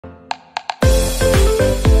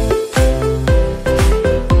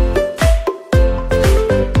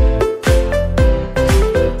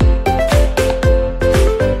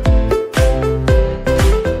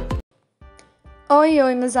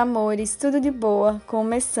Oi, meus amores, tudo de boa?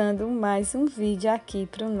 Começando mais um vídeo aqui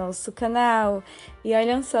para o nosso canal. E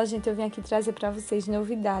olha só, gente, eu vim aqui trazer para vocês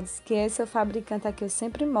novidades, que essa fabricante aqui eu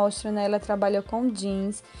sempre mostro, né? Ela trabalha com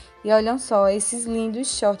jeans. E olham só, esses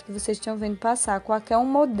lindos shorts que vocês estão vendo passar, qualquer um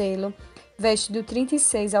modelo, veste do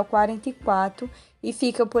 36 ao 44 e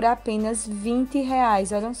fica por apenas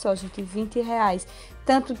R$20. Olha só, gente, R$20.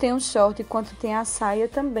 Tanto tem o short quanto tem a saia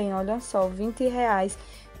também, olha só, R$20.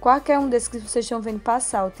 Qualquer um desses que vocês estão vendo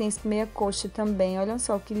passar, tem esse meia coxa também, olha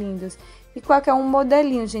só que lindos. E qualquer um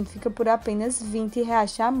modelinho, gente, fica por apenas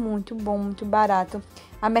R$20, tá muito bom, muito barato.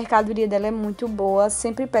 A mercadoria dela é muito boa,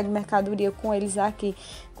 sempre pego mercadoria com eles aqui,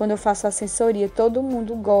 quando eu faço assessoria. Todo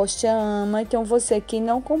mundo gosta, ama, então você que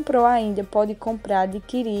não comprou ainda, pode comprar,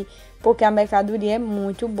 adquirir, porque a mercadoria é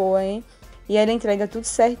muito boa, hein? E ela entrega tudo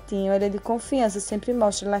certinho, ela é de confiança, sempre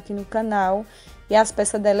mostro ela aqui no canal. E as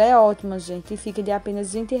peças dela é ótima, gente, e fica de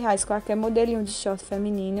apenas R$20, qualquer modelinho de short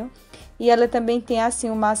feminino. E ela também tem assim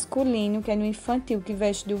o masculino, que é no infantil, que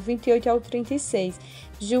veste do 28 ao 36.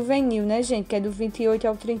 Juvenil, né, gente, que é do 28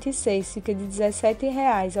 ao 36, fica de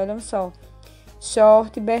R$17, olha só.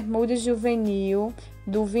 Short, bermuda juvenil,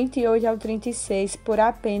 do 28 ao 36, por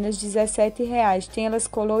apenas R$17. Tem elas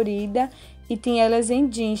coloridas e tem elas em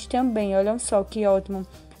jeans também, olha só que ótimo.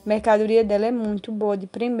 A mercadoria dela é muito boa, de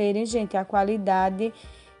primeira, hein, gente? A qualidade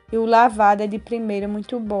e o lavado é de primeira,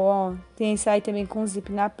 muito boa, ó. Tem esse aí também com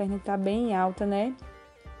zip na perna, que tá bem alta, né?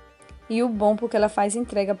 E o bom, porque ela faz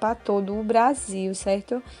entrega para todo o Brasil,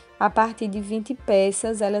 certo? A partir de 20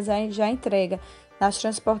 peças, ela já entrega nas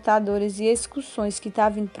transportadoras e excursões que tá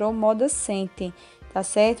vindo pro Moda Center, tá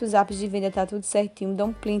certo? Os apps de venda tá tudo certinho. Dá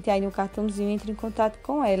um print aí no cartãozinho e entre em contato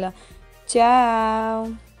com ela.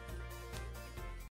 Tchau!